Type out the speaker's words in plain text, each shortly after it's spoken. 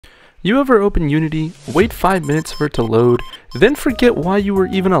You ever open Unity, wait 5 minutes for it to load, then forget why you were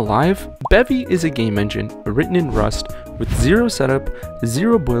even alive? Bevy is a game engine written in Rust with zero setup,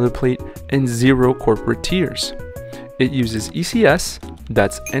 zero boilerplate, and zero corporate tiers. It uses ECS,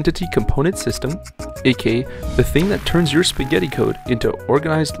 that's Entity Component System, aka the thing that turns your spaghetti code into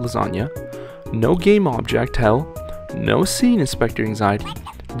organized lasagna, no game object hell, no scene inspector anxiety,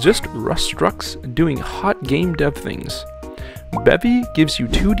 just Rust structs doing hot game dev things. Bevy gives you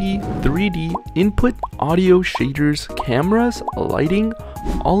 2D, 3D, input, audio, shaders, cameras, lighting,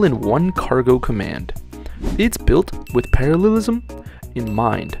 all in one cargo command. It's built with parallelism in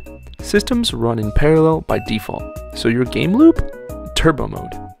mind. Systems run in parallel by default, so your game loop? Turbo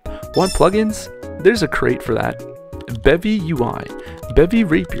mode. Want plugins? There's a crate for that. Bevy UI, Bevy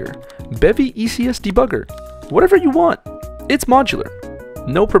Rapier, Bevy ECS Debugger, whatever you want. It's modular.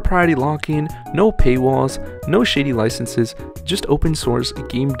 No proprietary lock-in, no paywalls, no shady licenses, just open source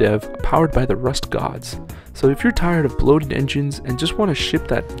game dev powered by the Rust gods. So if you're tired of bloated engines and just want to ship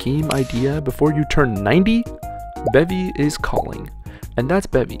that game idea before you turn 90, Bevy is calling. And that's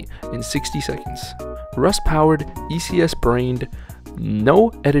Bevy in 60 seconds. Rust powered, ECS brained,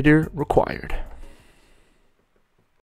 no editor required.